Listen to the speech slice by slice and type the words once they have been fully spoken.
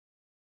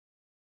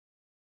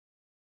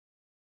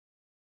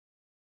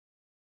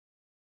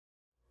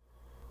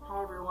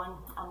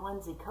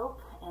Lindsay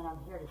Cope, and I'm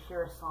here to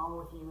share a song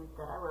with you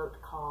that I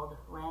wrote called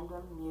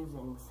Random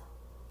Musings.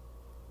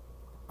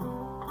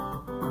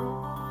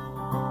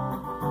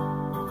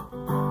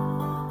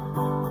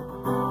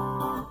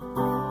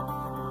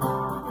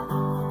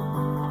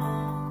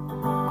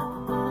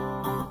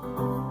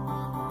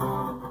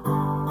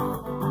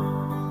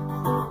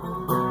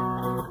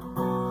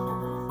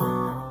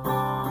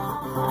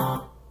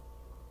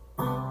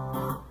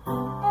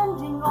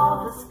 Ending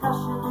all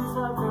discussions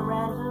of the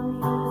random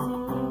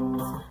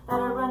musings that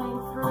are running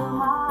through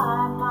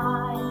my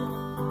mind,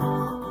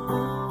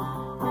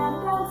 and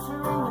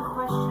answering the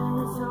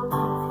questions so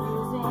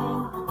confusing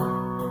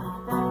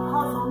that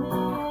puzzle me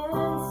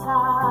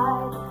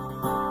inside,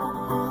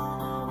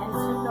 and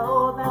to know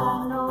that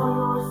I know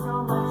you're so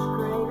much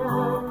greater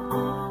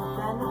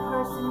than the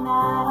person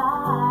that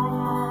I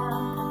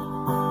am.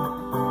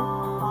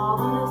 All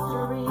the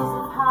mysteries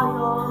of how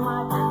you're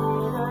my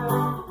creator,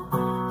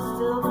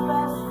 still the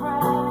best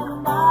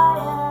friend I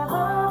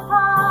ever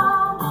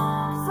found.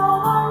 So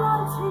I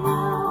run to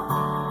you,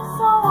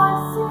 so I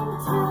sing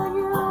to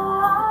you.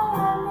 I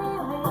am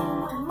kneeling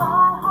with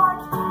my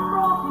heart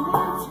broken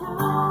in two.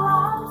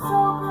 I'm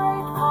so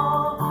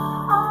grateful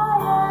I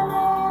am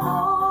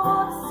able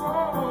to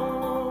say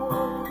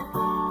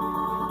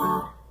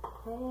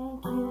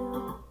thank you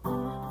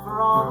for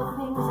all the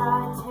things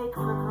I take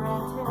for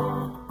granted.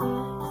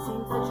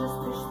 Seems I just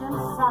push them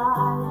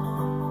aside.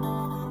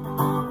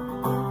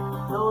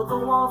 Though the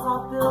walls I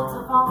built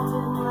have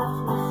often left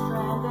me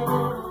stranded,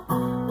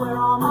 where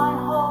all my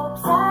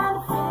hopes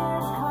and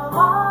fears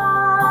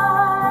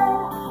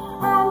collide.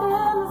 And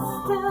in the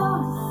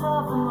stillness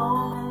of the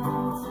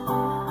moment,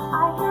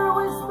 I hear a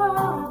whisper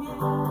of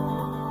you.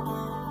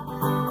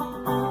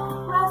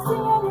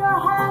 Resting in your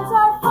hands,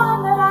 I find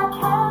that I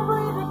can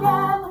breathe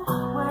again,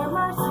 where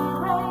mercy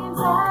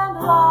reigns and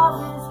love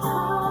is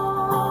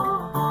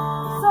true.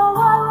 So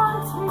I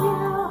run to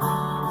you,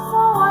 so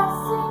I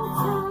sing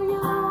to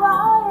you. I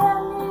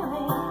am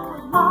kneeling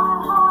with my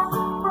heart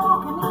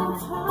broken in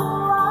two.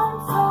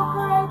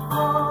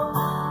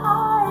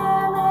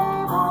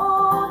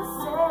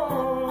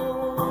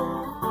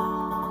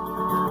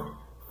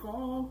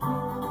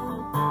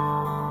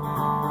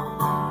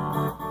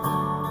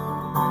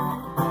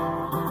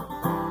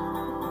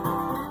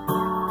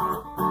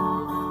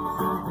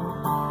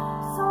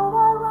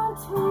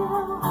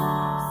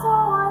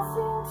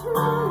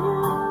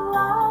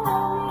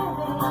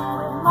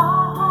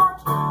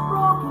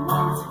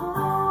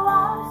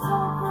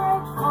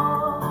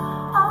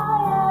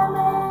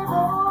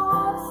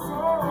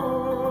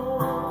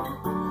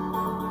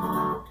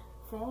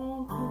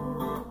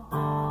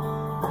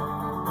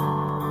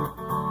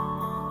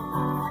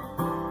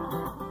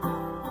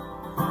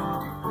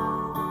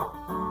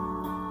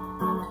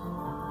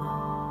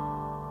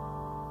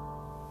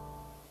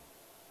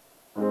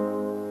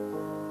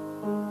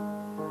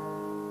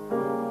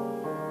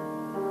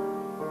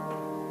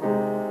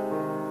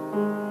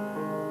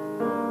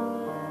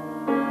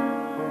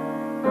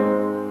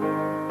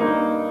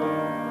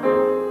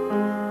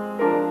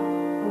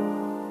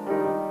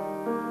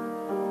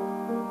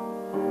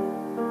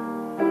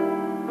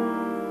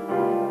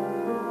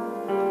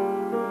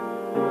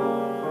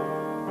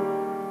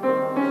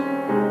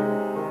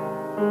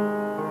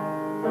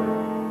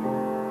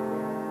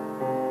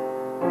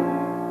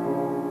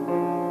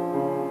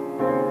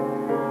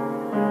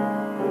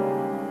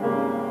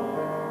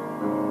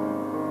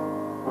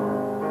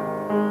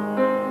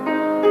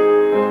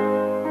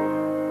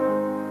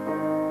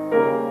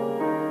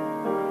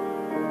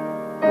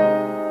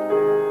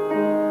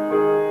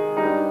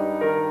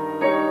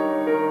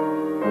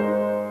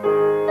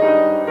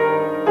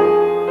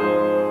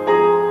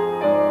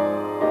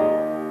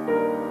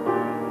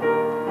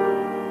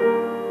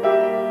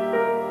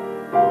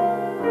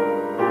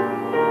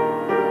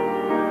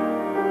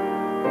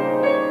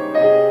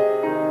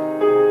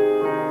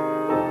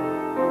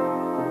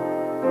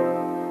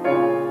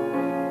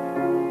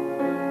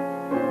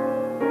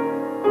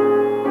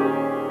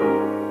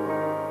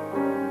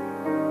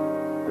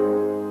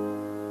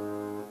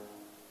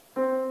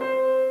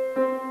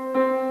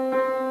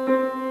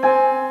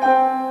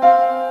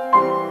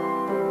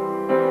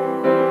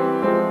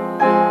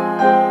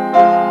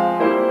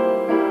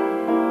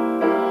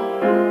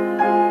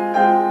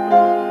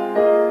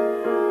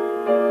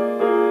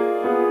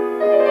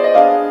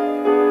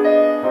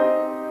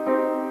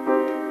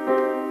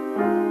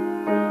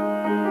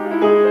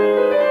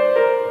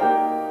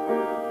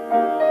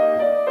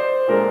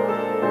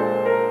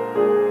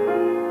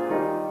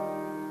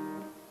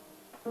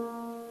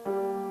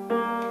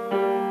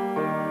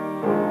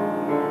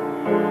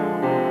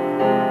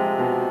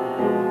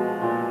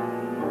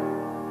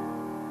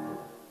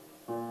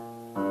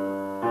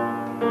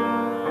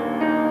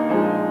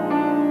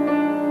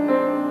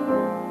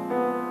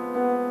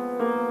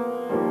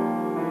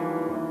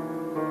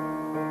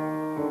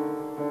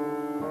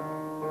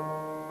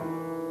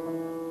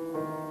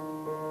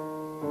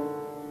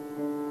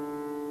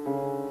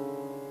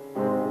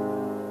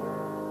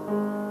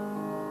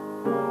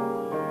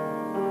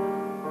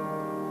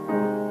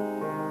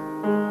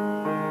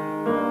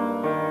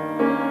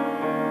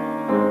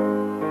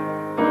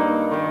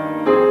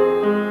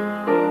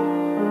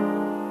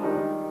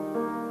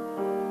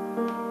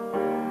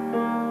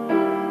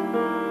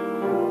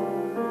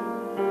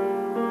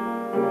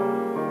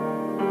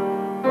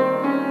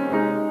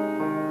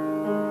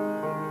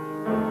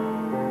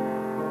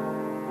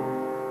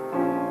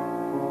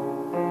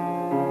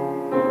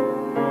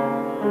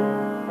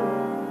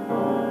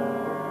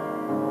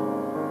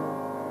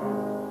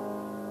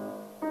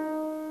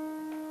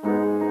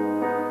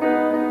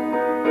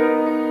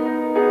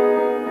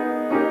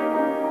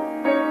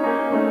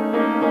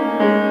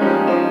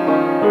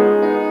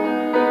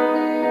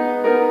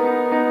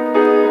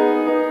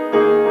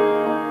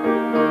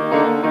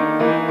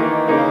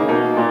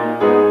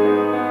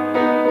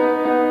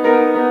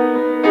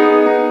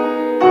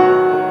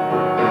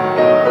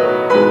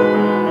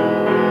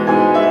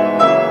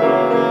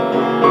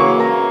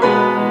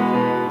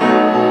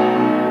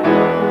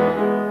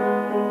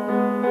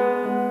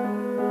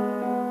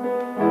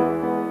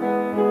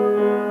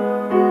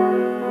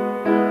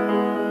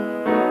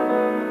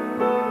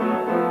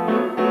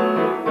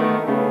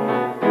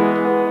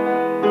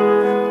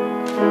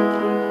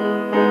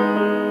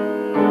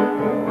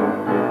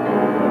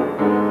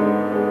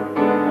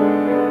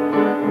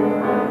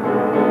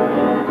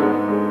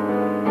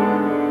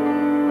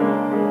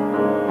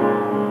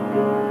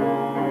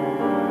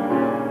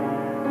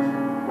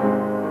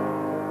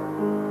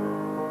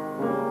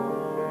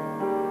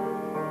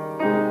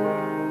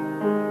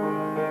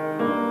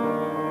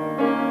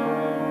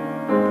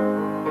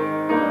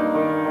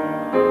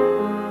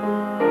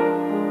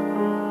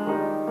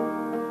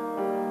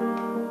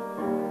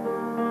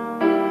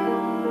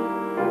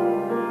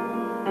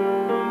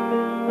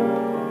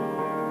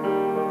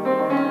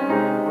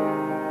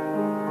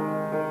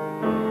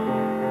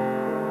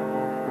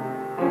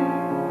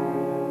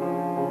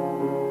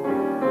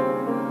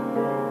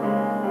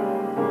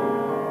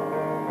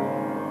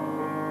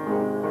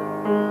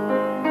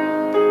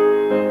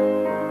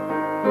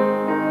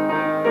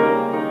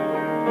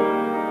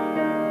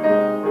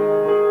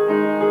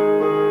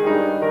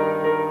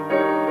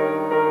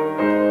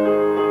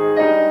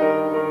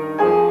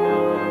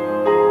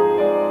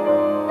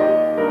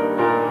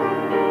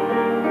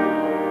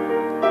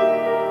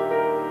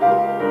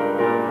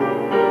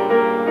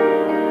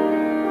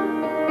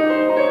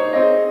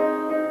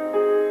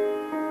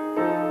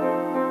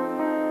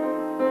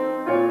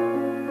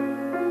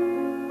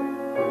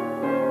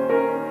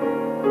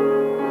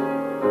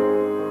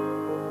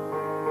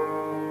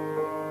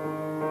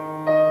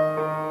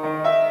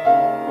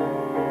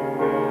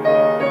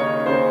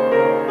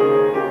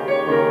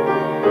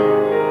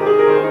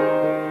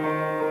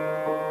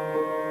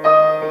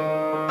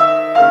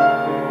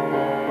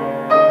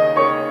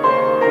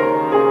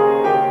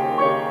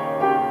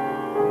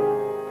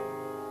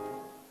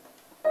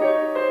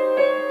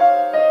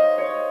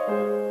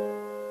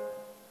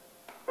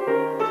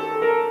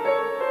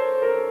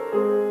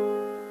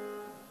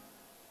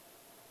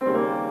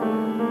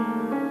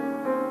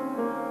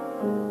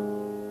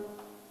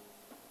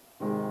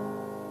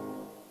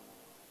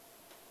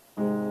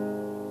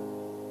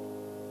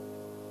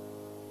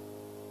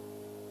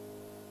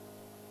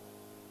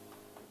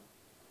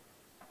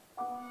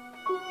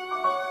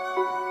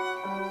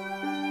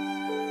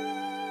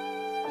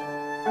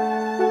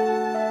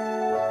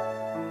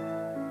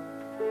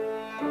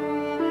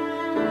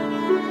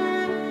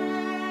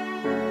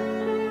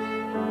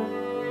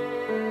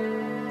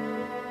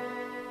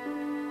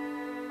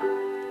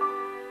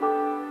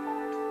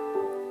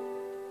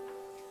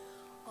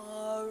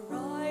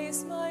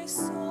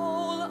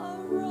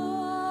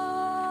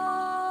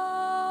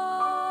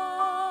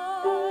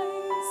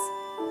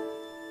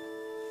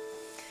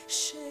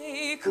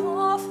 Shake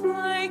off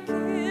my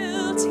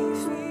guilty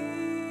fears.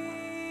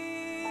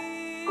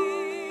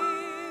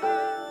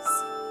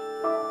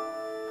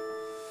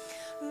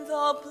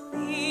 The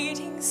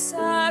bleeding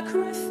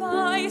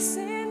sacrifice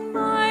in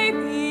my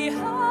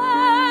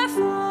behalf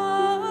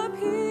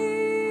appears.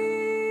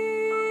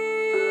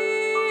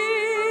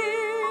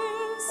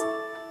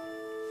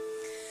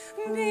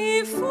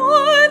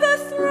 Before the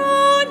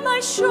throne my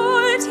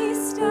surety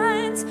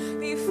stands.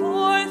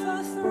 Before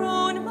the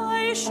throne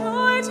my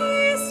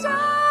surety stands.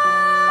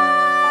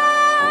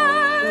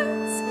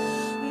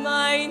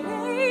 My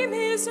name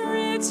is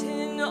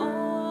written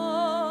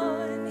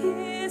on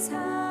his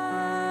hands.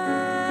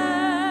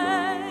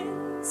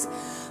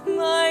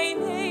 My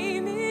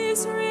name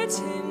is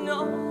written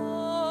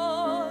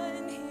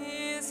on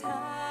his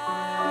hands.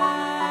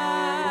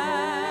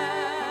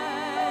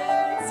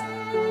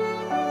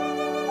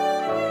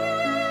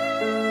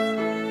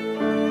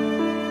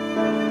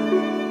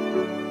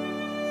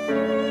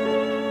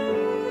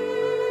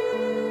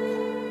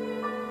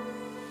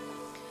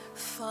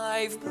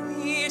 5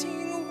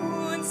 bleeding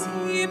wounds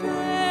he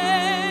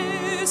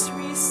bears,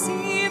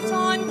 received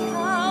on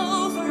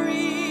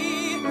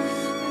Calvary.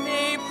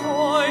 They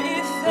pour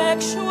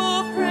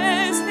effectual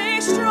prayers, they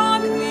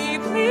strongly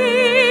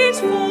plead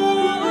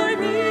for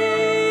me.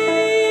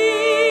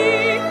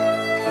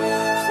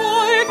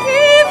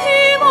 Forgive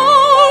him,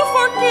 oh,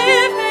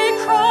 forgive, they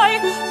cry.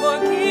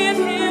 Forgive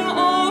him,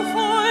 oh,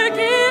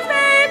 forgive,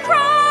 they cry.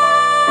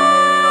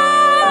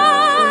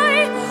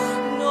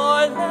 Nor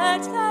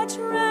let that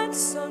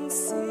ransom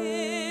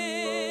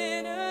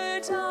sinner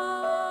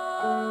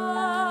die.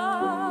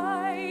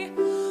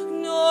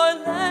 Nor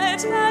let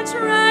that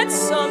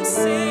ransom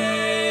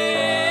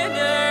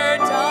sinner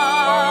die.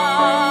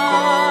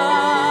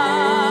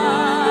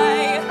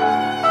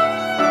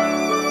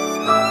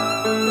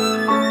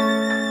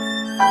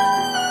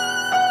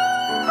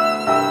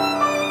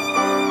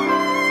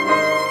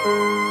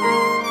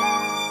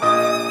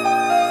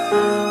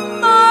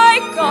 My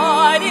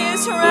God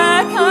is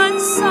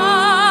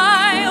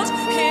reconciled,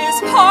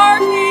 his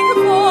pardoning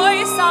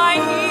voice I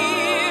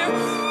hear.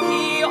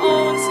 He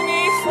owns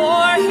me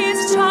for his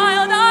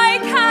child, I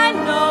can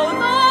no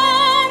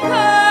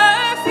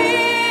longer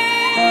fear.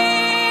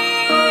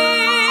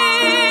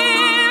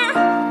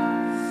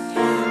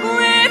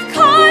 With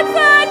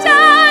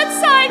confidence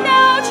I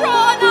now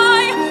draw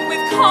nigh,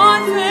 with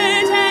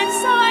confidence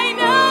I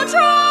now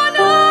draw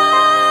nigh.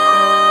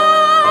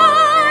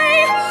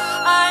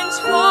 And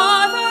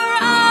Father,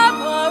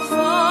 Abba,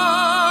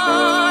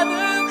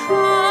 Father,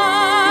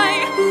 cry.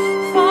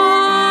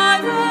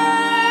 Father,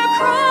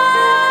 cry.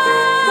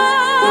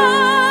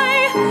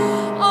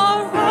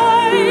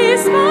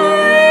 Arise,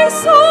 my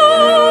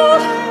soul,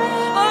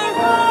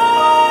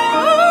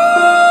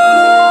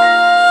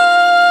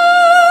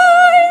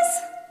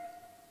 arise.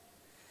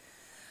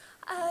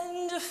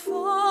 And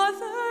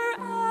Father,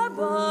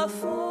 Abba,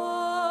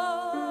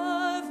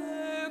 Father,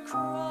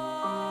 cry.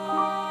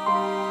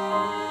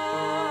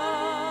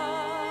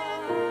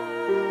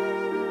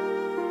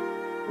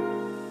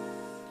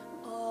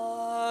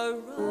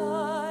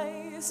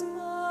 Arise,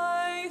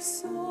 my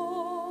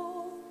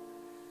soul,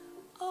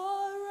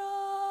 arise.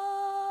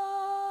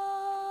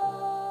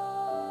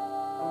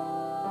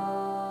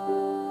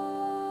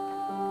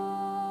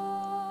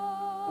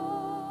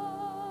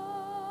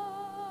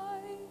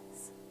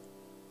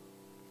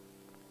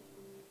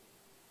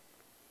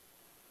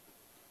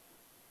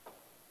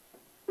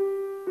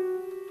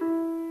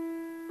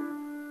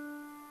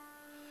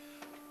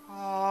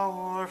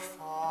 Our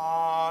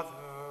Father,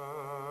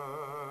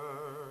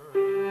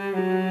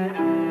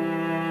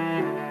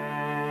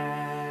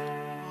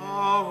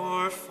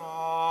 our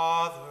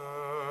Father,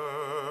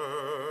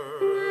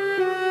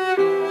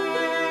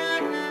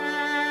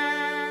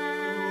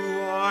 who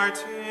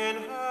art in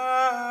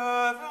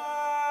heaven,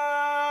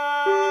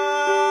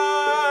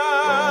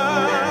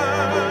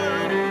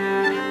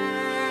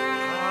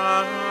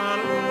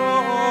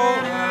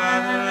 hallowed be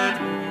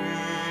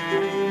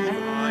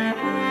thy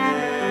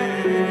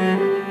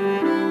name.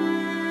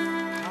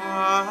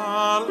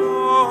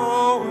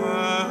 Hallowed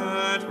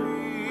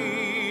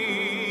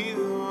be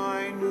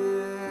thy name.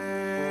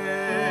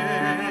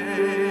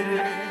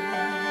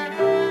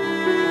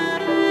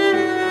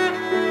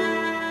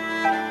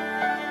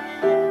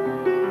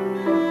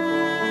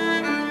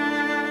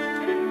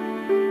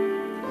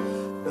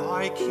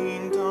 Thy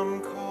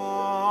kingdom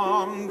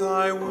come,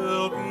 thy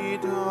will be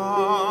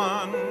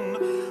done,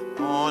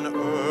 on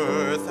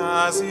earth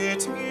as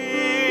it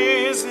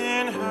is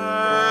in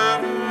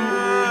heaven.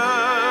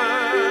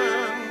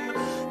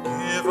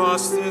 Give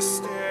us this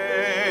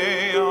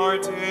day our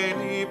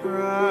daily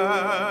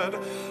bread,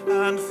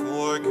 and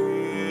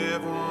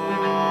forgive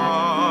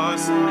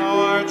us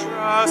our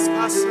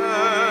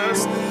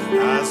trespasses,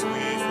 as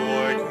we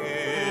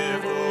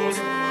forgive those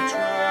who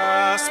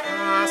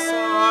trespass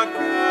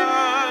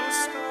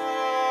against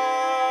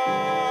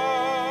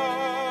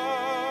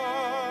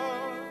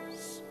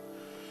us.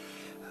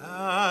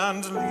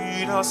 And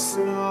lead us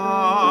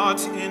not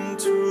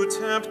into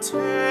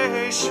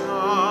temptation,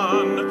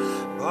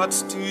 but but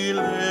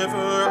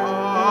deliver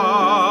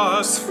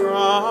us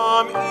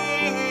from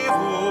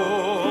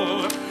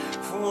evil.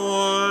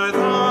 For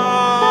thine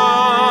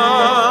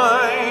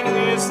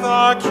is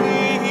the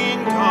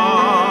kingdom,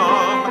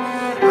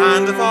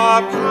 and the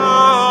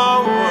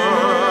power,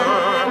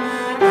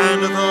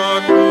 and the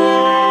glory,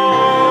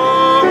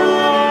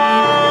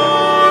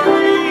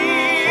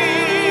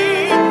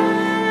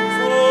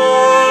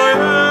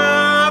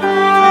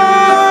 forever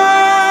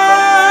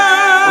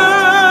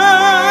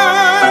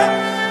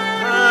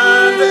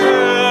and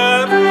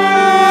ever.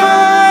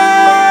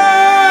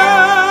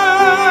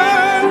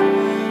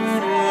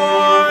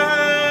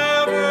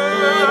 Forever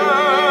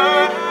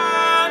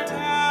and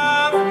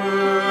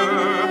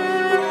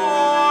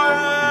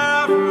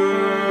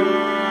ever.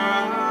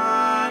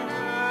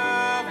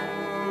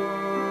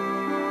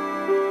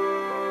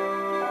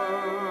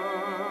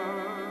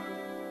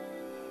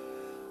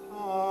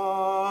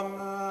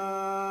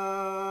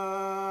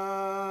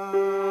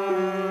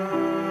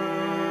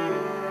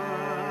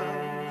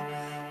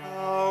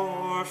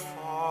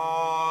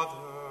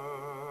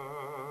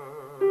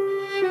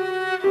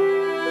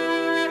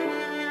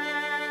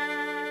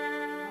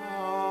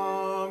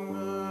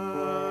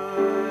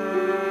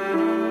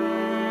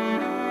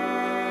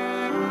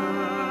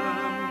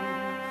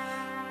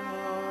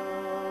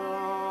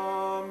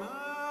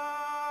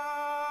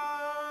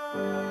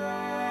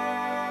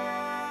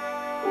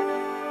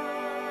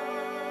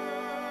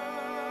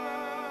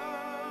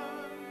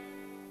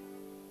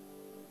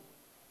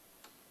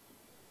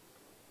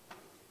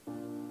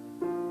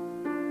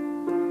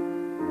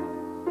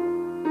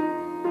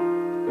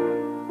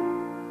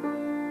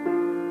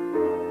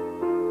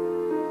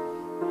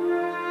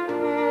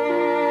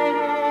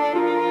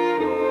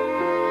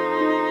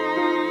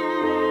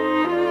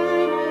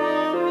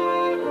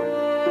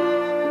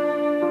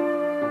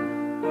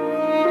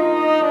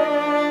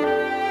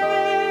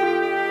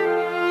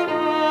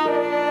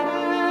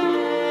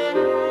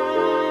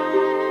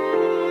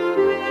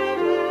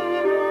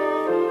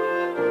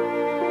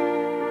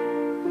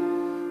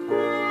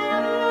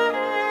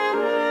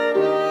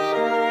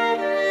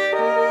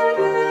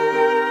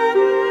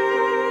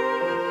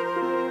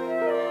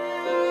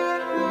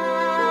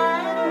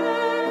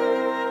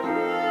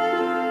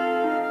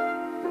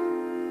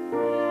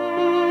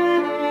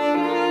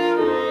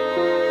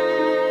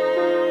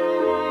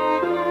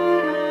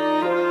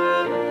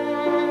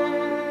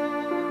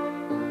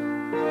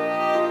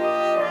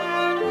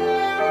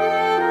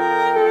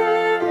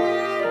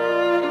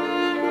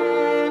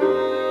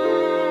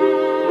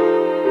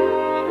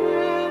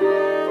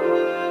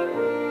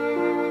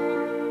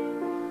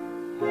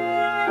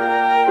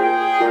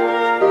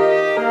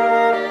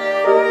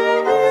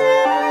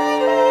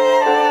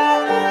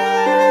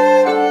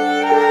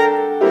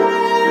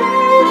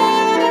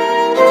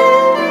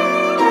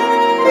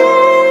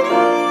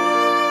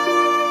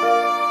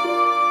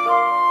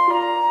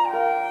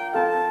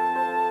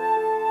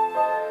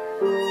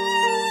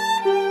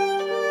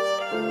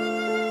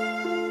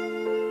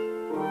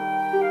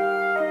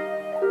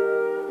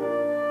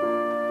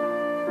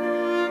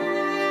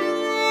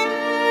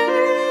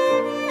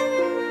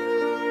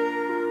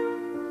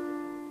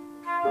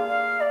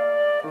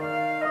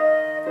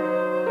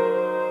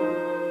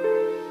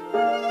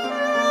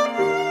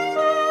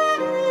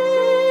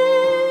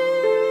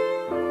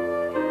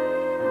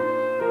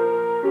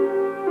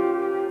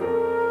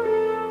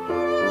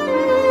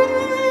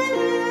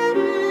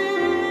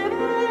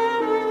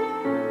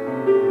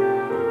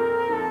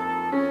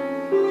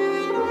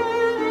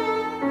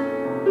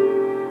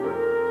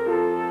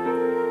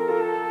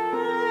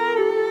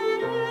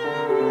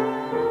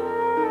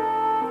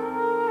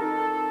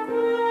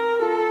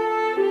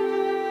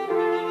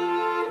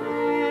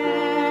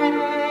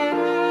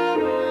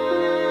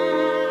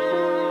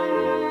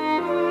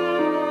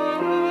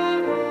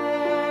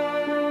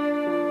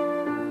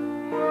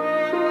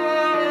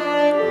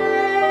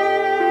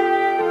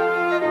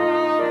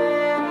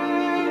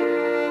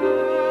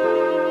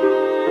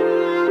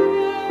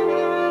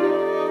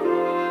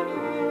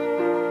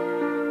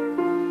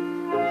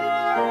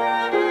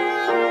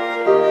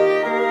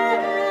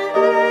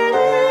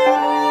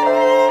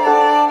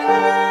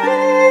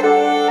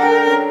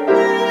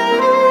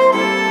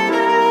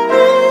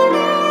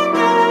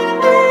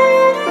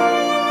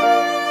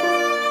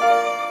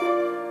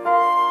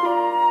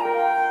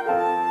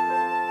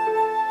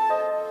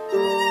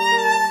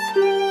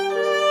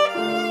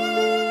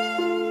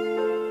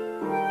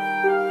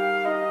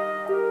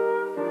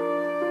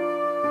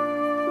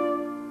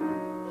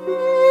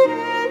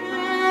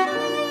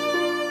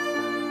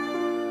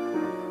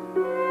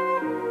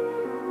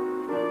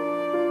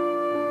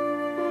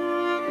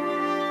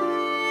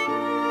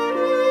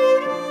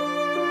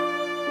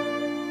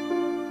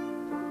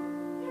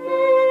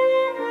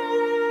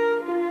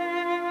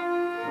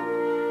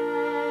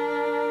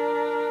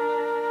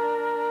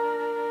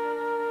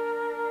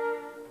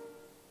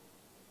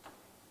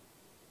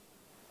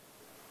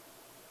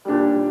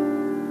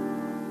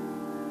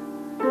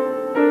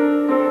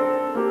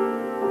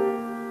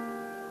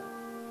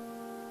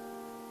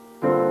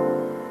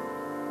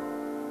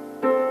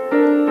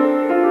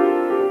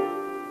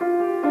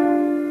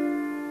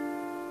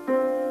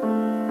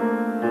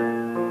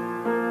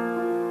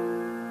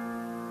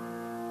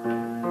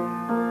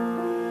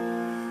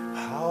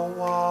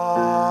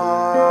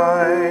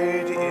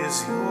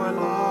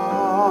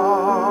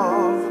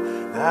 love,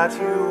 that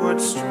you would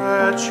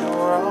stretch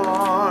your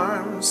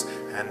arms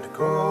and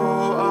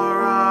go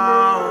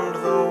around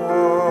the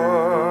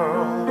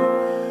world.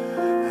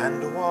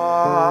 And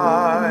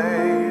why,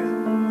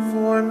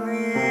 for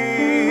me,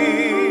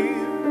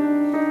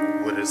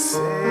 would a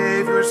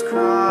Savior's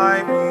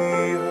cry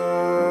be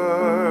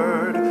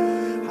heard?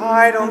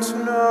 I don't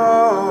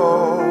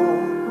know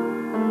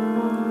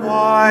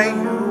why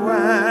you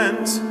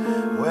went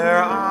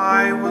where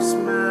I was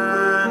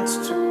meant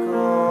to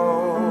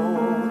go.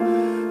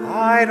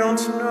 I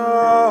don't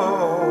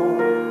know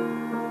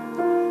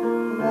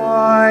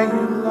why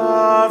you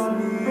love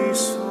me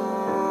so.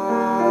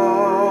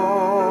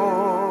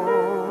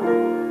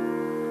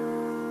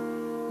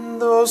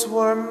 Those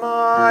were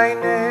my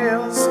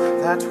nails,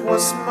 that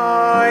was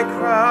my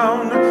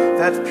crown,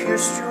 that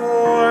pierced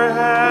your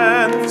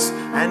hands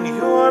and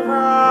your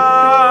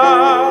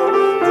brow.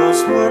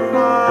 Those were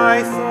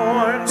my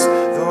thorns,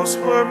 those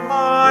were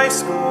my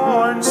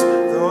scorns,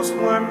 those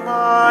were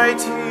my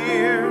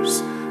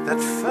tears that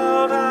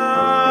fell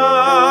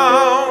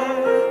down.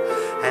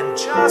 And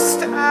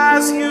just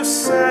as you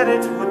said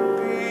it would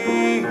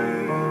be,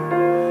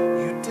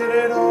 you did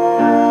it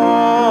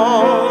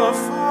all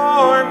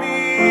for me.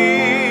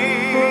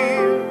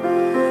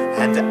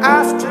 And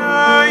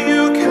after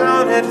you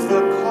counted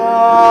the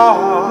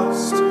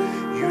cost,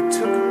 you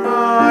took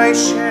my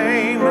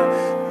shame,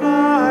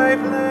 my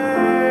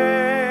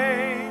blame,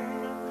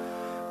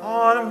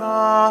 on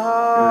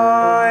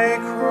my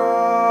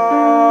cross.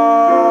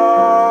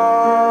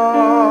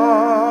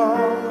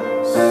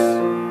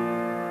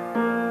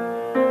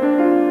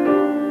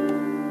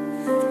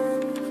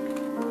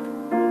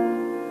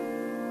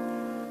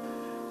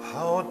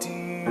 How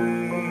deep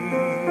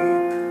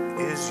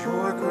is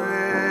your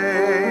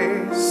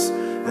grace,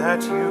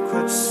 that you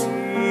could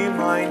see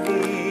my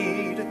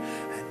need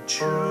and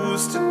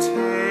choose to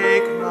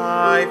take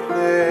my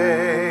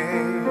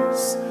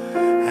place.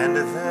 And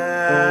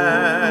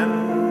then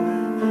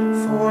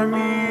for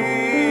me,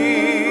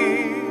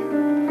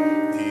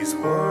 these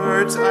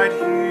words I'd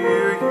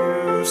hear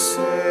you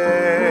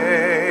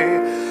say: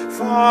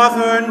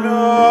 Father, no,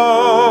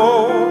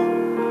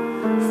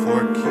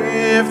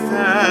 forgive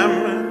them,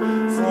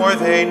 for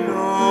they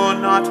know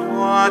not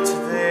what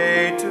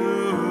they do.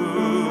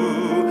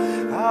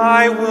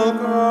 I will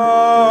go,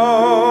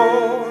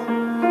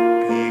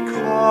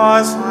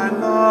 because I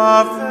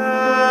love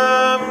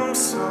them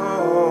so.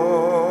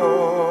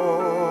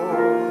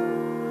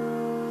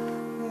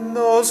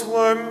 Those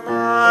were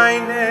my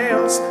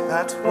nails,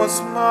 that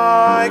was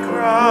my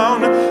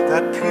crown,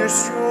 that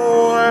pierced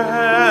your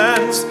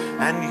hands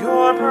and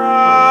your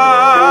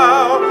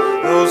brow.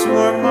 Those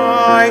were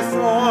my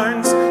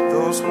thorns,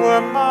 those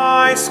were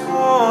my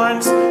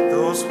scorns,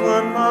 those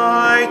were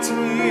my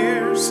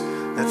tears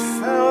that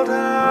fell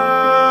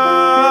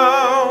down.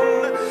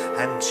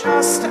 And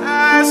just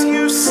as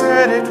you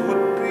said it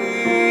would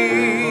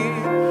be,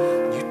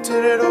 you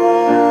did it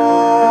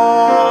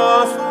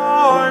all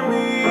for me.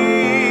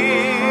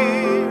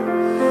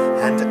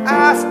 And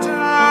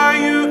after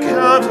you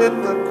counted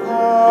the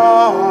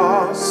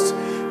cost,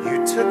 you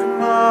took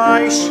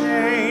my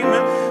shame,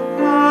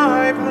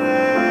 my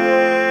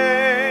blame,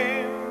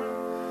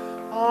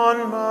 on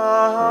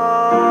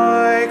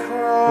my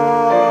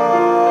cross.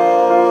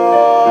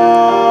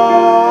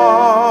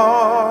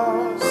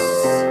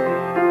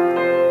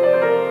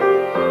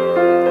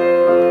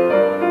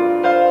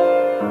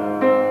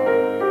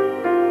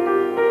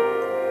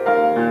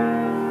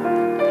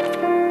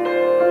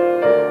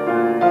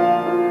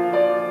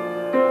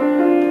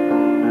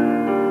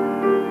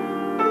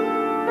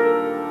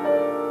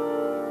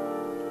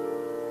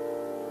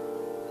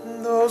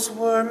 Those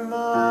were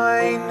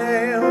my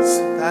nails,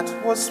 that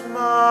was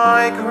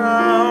my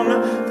crown,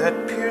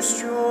 that pierced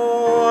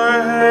your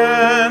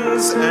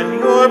hands and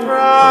your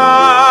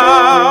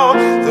brow.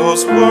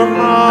 Those were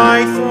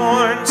my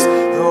thorns,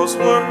 those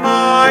were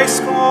my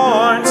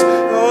scorns,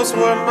 those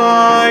were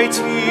my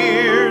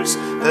tears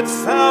that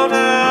fell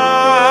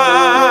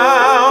down.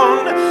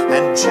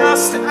 And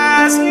just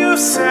as you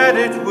said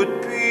it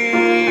would be,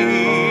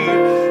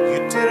 you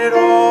did it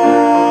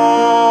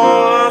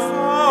all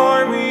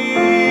for me.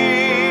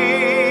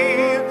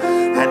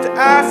 And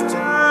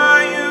after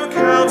you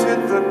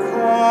counted the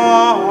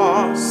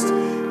cost,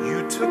 you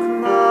took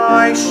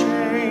my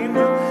shame,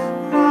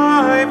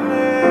 my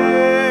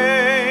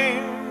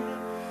blame,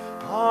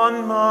 on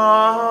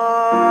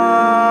my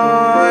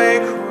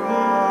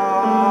cross.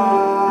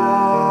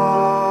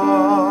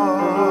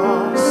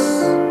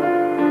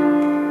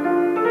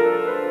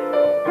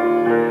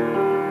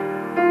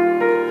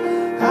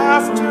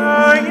 After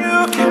you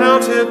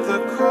counted the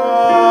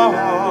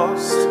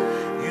cost,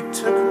 you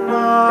took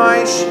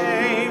my shame,